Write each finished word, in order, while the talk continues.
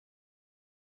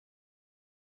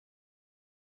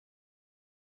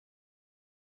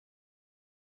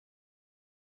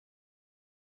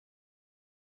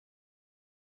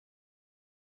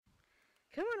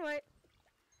Come on, Wyatt.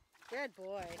 Good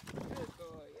boy. Good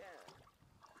boy, yeah.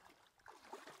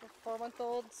 A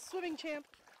 4-month-old swimming champ.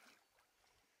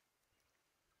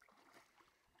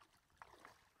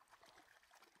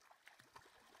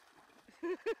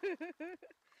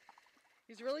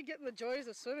 He's really getting the joys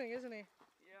of swimming, isn't he?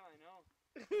 Yeah, I know.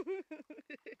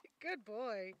 Good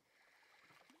boy.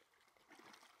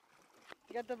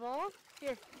 You got the ball?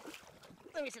 Here.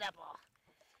 Let me see that ball.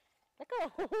 Let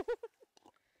go.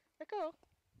 Let go.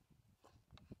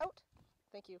 Out.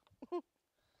 Thank you. Want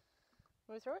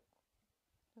me to throw it?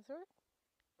 Want to throw it?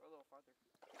 Throw a little farther.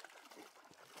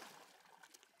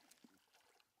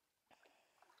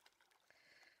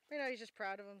 Right now he's just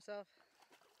proud of himself.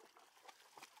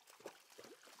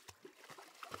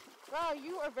 Wow,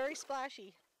 you are very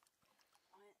splashy.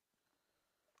 Wyatt.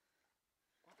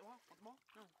 Want the ball? Want the ball?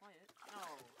 No, Wyatt. No.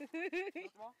 Want the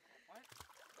ball? Wyatt?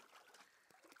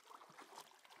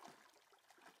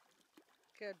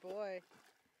 Good boy.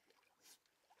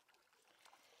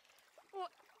 Oh,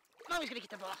 Mommy's gonna get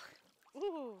the ball.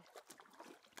 Ooh.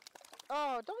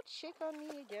 Oh, don't shake on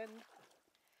me again.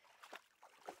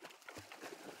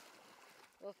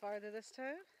 A little farther this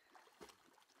time.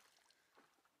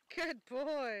 Good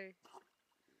boy.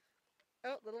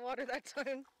 Oh, little water that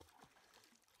time.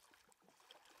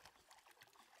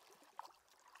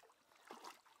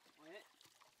 Wyatt,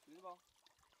 give me the ball.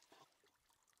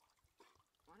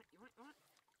 Want it? You want it? You want it?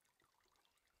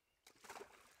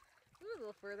 Ooh, a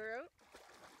little further out.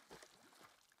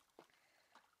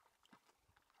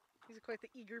 He's quite the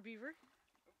eager beaver.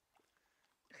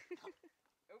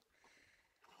 Oh.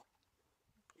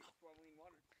 Keep swallowing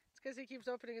water. It's because he keeps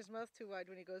opening his mouth too wide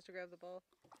when he goes to grab the ball.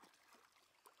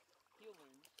 He'll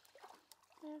learn.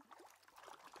 Yeah.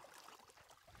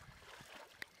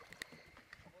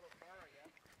 A little far, I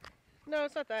guess. No,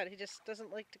 it's not that. He just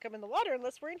doesn't like to come in the water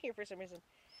unless we're in here for some reason.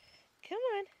 Come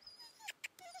on.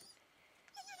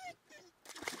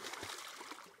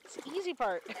 It's the easy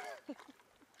part. It's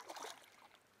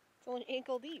only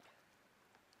ankle deep.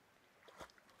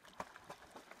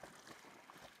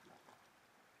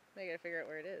 Now you gotta figure out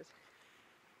where it is.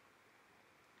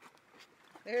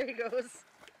 There he goes.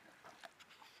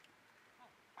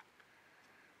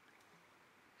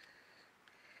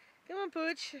 Come on,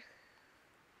 Pooch.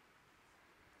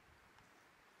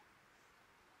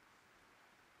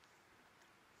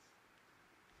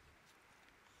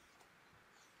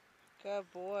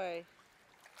 Good boy.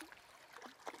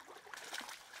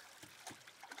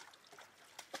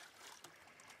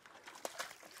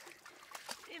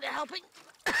 Need a helping.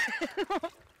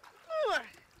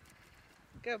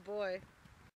 Good boy.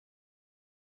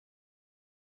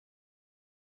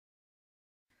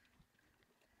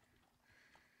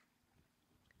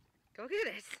 Go get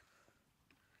it.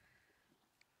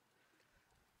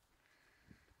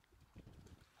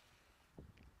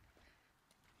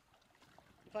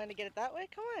 You plan to get it that way?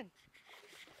 Come on.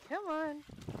 Come on.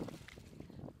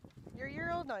 You're a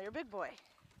year old now. You're a big boy.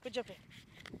 Go jump in.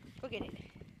 Go get it.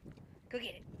 Go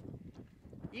get it.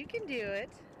 You can do it.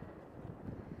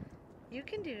 You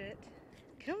can do it.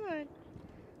 Come on.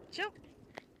 Jump.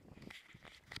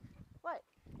 What?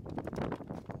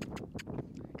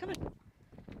 Come on.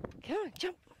 Come on,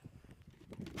 jump.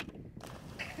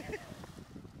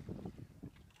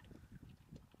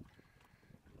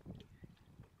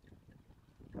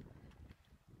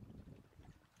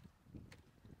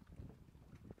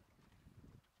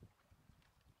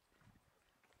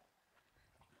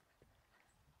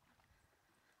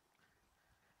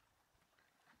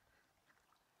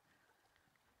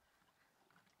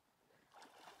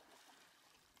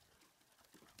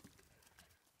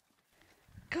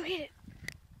 Go get it.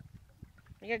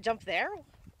 You gonna jump there?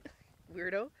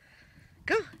 Weirdo.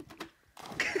 Go.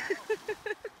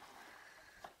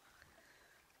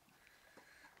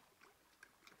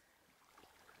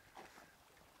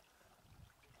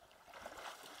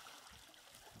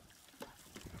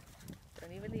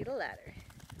 Don't even need a ladder.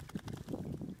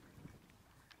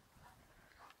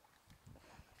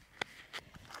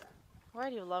 Why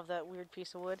do you love that weird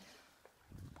piece of wood?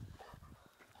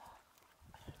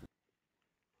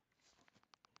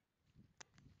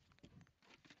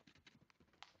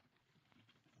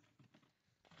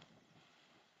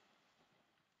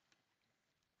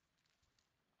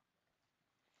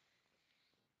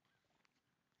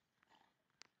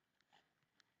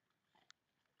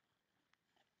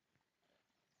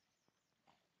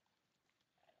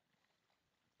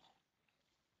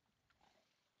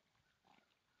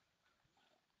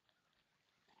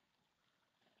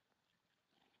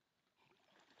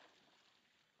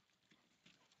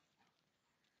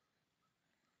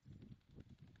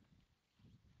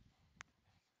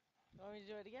 Want me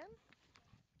to do it again?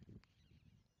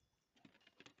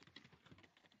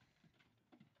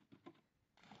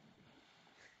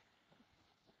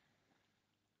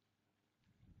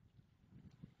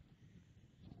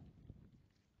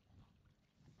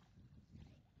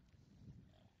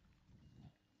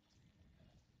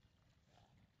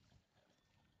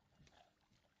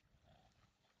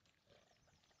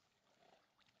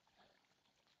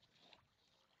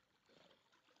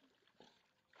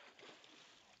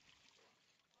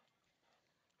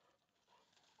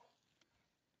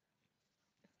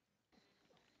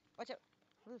 Watch out.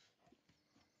 Oof.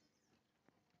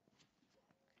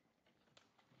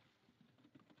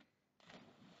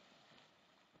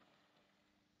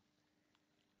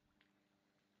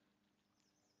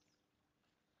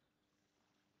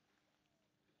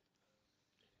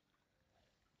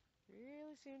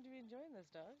 Really seem to be enjoying this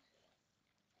dog.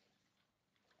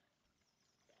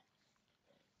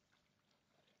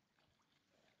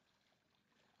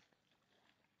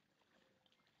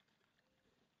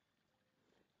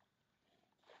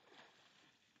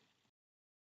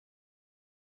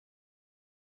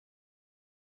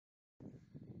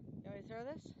 You want me to throw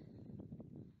this?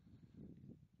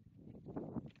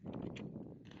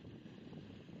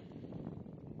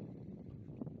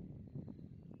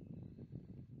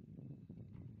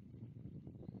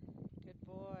 Good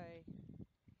boy.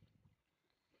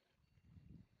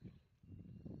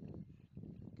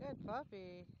 Good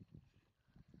puppy.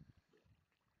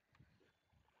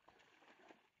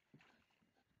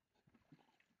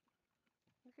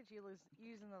 Look at you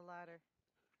using the ladder.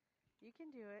 You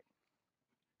can do it.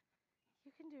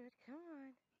 You can do it. Come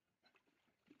on.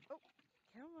 Oh,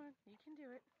 come on. You can do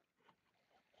it.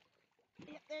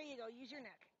 Yeah, there you go. Use your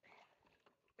neck.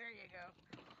 There you go.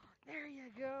 There you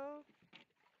go.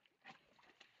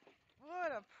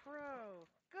 What a pro.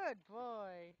 Good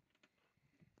boy.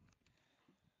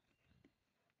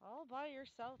 All by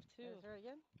yourself, too. Throw it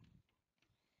again.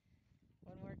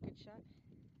 One more good shot.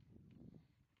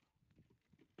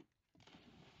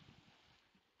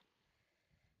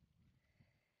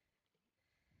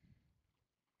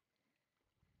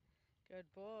 Good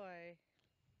boy.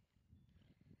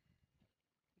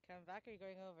 You coming back or are you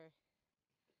going over?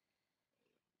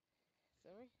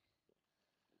 Sorry?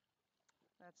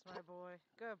 That's my boy.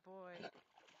 Good boy.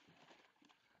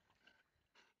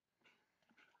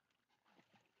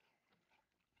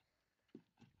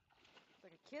 It's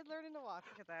like a kid learning to walk.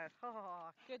 Look at that. Oh,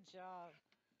 good job.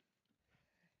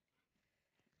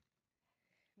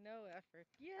 No effort.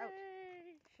 Yay! Out.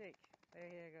 Shake. There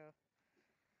you go.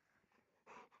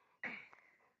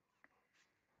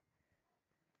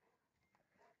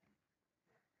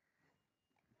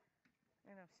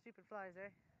 I know, stupid flies, eh?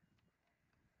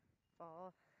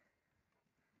 Fall.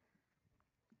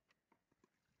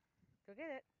 Go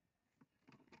get it.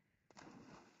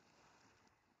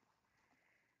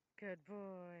 Good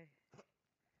boy.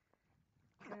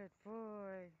 Good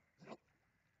boy.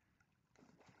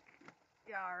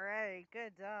 All right,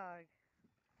 good dog.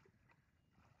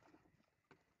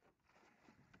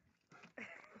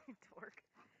 Dork.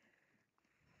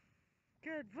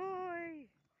 Good boy.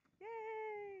 Yay!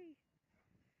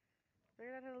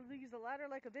 Figured out how to use the ladder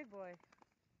like a big boy.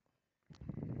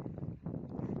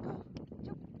 Go!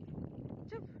 Jump!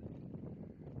 Jump!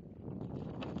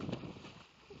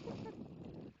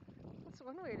 That's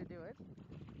one way to do it.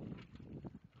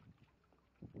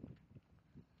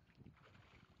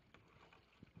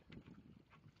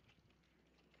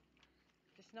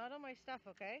 Just not on my stuff,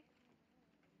 okay?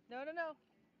 No, no, no.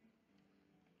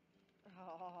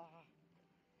 Oh.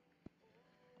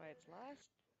 Wyatt's last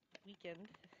weekend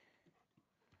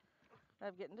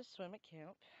of getting to swim at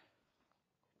camp.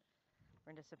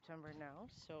 We're into September now,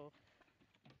 so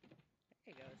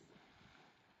there he goes.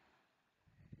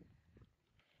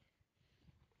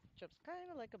 Jumps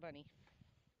kind of like a bunny.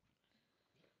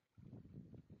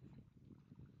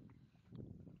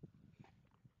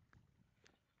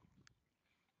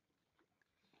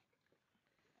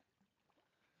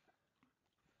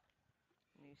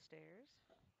 New stairs.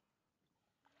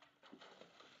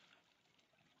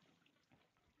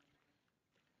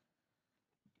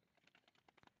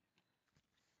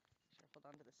 Sure, hold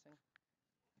on to this thing.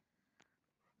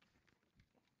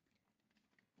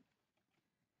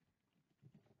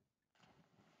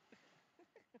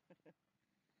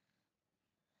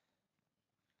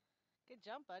 Good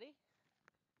jump, buddy.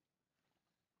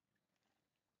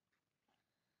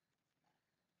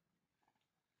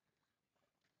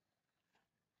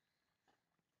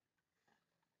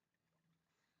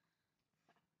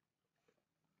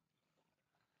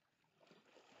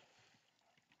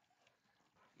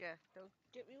 Yeah, don't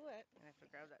get me wet. I have to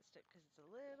grab that stick because it's a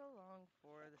little long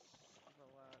for the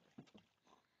rod.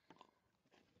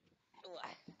 Ooh,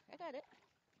 I got it.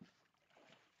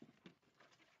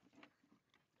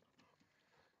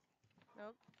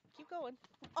 Nope. Keep going.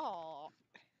 Oh,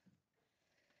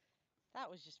 that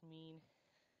was just mean.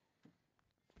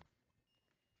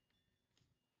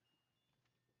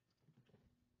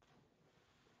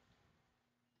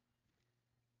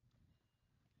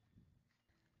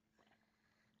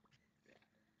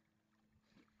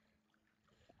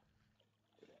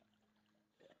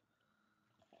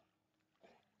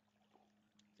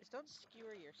 Just don't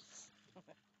skewer your...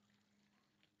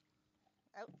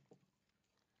 Out.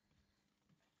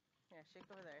 Yeah, shake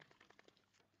over there.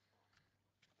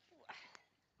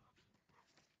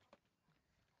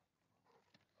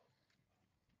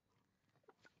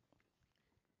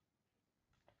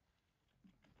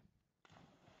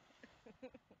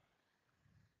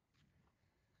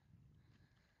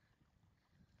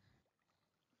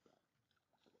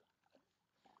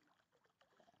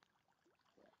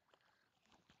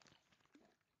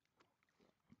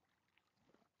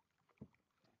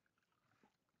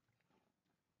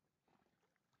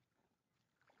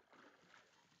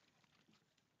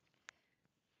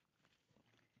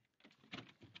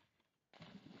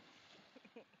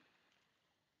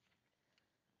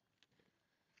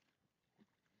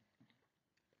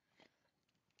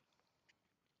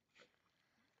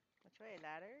 Which way?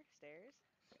 Ladder? Stairs?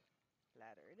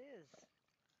 Ladder it is.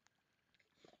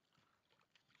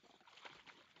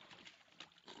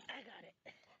 I got it.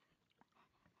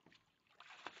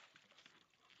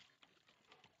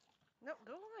 Nope,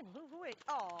 go on. Move away.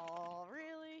 Oh,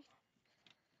 really?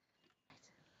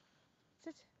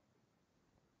 Sit.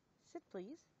 Sit,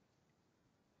 please.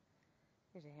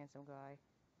 Here's a handsome guy.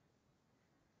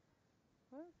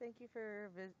 Well, thank you for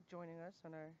joining us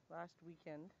on our last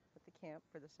weekend at the camp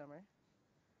for the summer.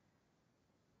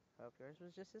 Hope yours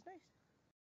was just as nice.